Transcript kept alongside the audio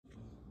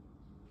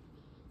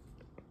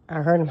I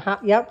heard him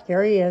yep,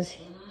 there he is.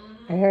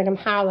 I heard him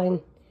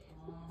howling.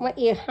 What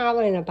you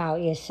howling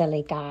about, you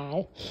silly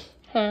guy?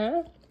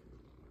 Huh?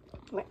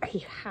 What are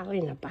you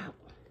howling about?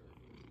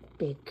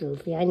 Big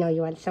Goofy, I know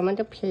you want someone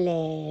to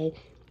play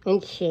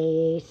and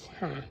chase,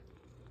 huh?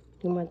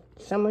 You want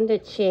someone to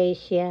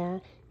chase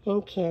you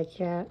and catch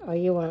you, or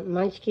you want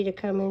Munchkin to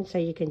come in so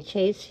you can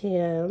chase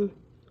him?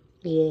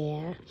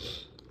 Yeah,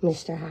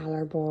 Mr.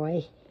 Howler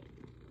Boy.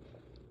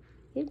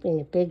 You've been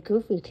a big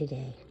Goofy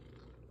today.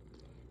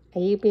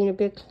 Are you being a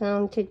big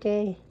clown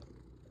today?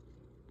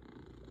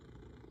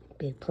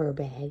 Big purr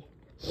bag.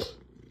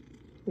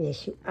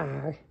 Yes, you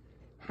are.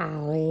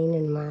 Howling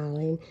and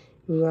mowing,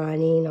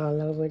 running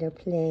all over the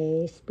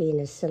place, being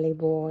a silly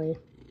boy.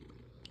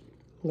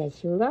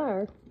 Yes, you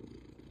are.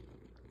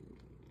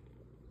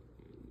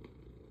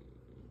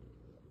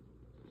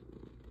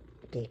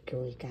 Big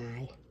gooey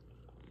guy.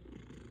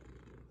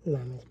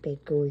 Mama's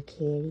big gooey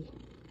kitty.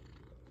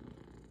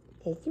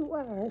 Yes, you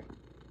are.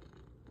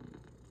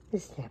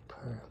 It's that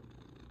purr.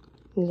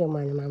 You don't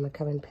want a mama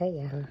come and pet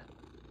you, huh?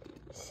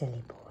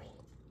 Silly boy.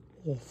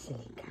 You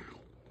silly guy.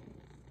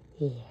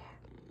 Yeah.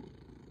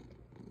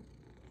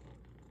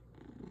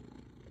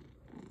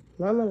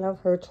 Mama love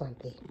her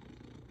Trumpy.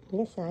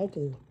 Yes, I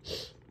do.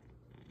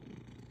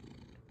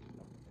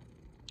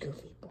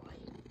 Goofy boy.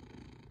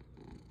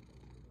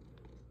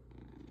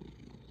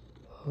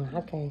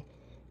 Okay.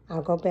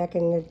 I'll go back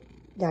in the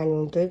dining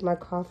room, drink my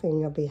coffee, and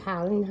you'll be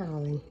howling,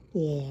 howling.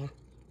 Yeah.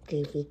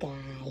 Goofy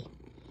guy.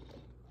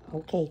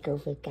 Okay,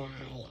 Goofy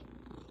guy.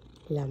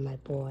 Love my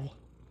boy.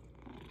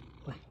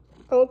 What?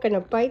 Oh, gonna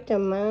bite the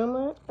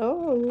mama?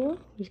 Oh, no.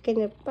 He's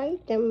gonna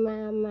bite the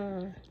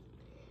mama.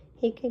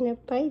 He's gonna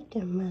bite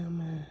the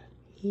mama.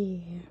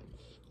 Yeah.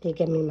 They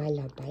give me my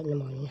love bite in the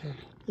morning, huh?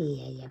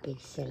 Yeah, you big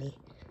silly.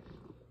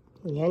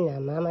 You know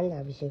Mama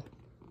loves you.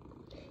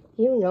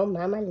 You know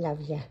Mama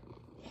loves you.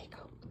 There you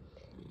go.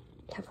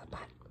 Love her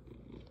butt.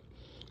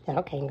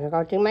 Okay, I'm gonna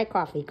go do my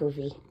coffee,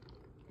 Goofy.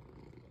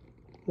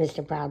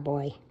 Mr. Proud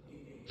Boy.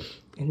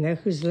 And there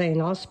who's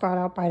laying all sprawled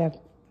out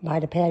by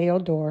the patio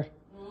door.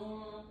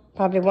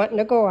 Probably wanting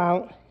to go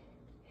out.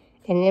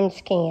 And them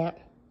can't.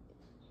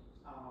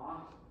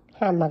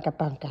 Huh, Munka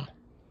Bunka.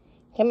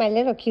 Hey, my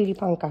little cutie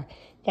punka.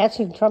 That's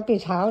who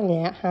Trumpy's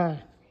howling at, huh?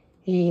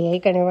 Yeah, you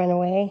gonna run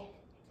away?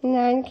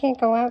 No, you can't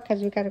go out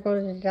because we gotta go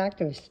to the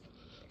doctor's.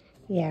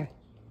 Yeah,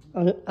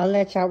 I'll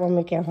let you out when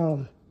we get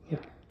home.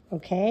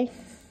 Okay?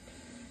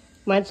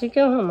 Once you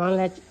go home,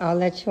 I'll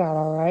let you out,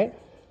 all right?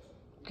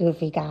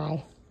 Goofy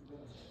guy.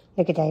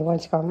 Look at that. He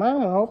wants to go,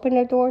 Mama, open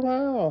the door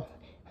now.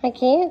 I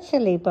can't,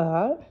 silly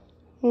butt.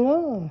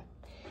 No,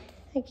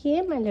 I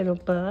can't, my little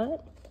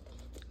butt.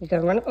 You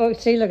gonna run? Oh,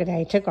 see, look at that.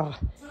 He took off.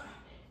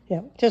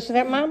 Yeah, just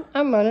that, Mom.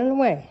 I'm running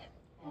away.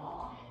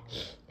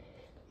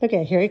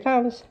 Okay, here he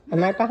comes.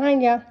 I'm right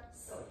behind you.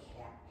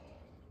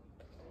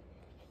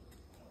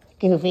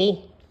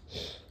 Goofy.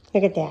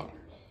 Look at that.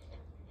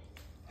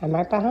 I'm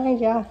right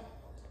behind you.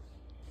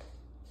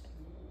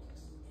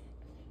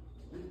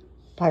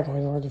 Probably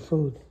going to order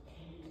food.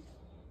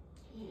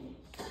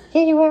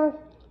 Here you are.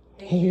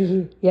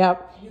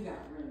 Yep.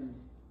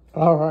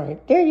 All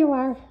right. There you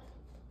are.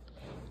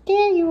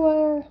 There you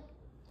are.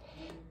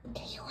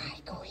 There you are,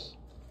 Goofy.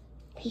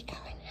 Where you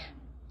going now?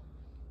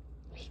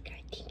 Where you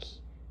going,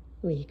 Tinky?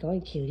 Where you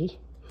going, cutie?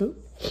 Where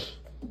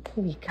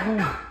you going?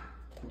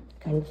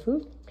 Got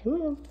food?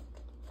 Come on.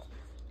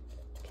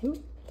 Come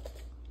on.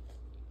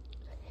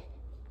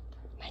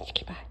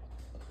 Munchkin bot.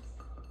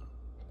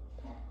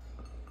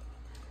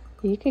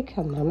 You could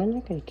come, Mom. I'm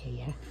not going to kill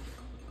you.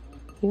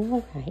 You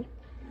all right?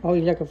 Oh,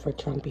 you're looking for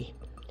Trumpy.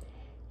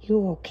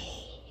 You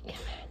okay?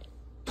 Come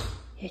on.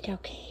 It's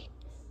okay.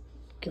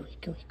 Gooey,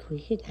 gooey,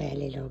 gooey. You're not a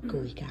little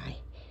gooey guy.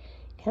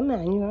 Come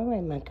on, you're all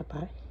right, Munchkin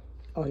bot.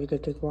 Oh, you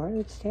could drink water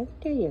instead?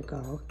 There you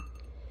go.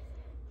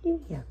 There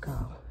you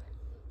go.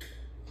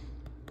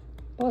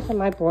 Both of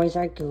my boys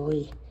are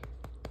gooey.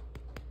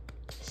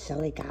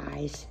 Silly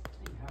guys.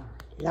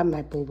 Love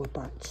my booba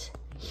butts.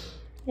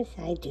 Yes,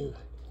 I do.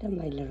 Love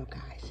my little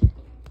guys.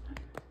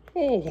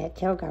 Hey, that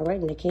tail got right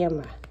in the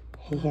camera.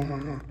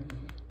 Yeah,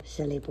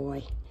 silly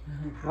boy.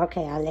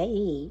 Okay, I'll let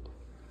you eat.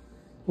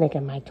 Look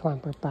at my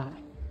twomper butt.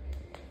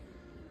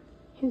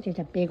 You're just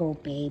a big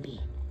old baby,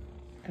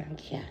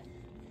 aren't you?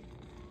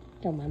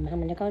 Don't want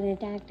Mama to go to the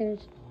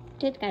doctors?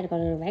 Just gotta go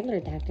to the regular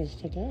doctors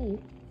today.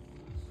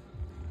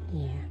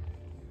 Yeah.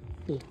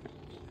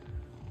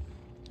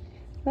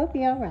 We'll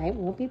be all right.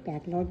 We'll be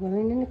back, Lord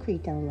willing, and the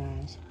creek don't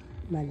rise.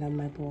 I love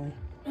my boy.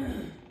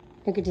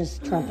 Look at this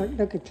trumpet.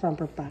 Look at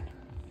trumpet butt.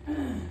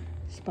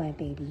 Spoiled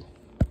baby.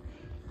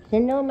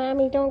 No,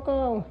 Mommy, don't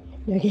go.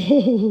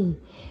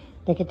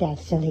 Look at that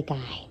silly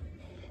guy.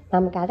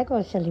 Mama gotta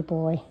go, silly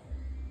boy.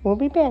 We'll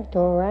be back,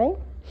 though, right?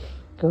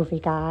 Goofy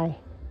guy.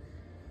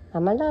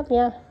 Mama love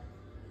ya.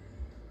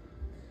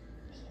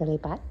 Silly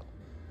butt.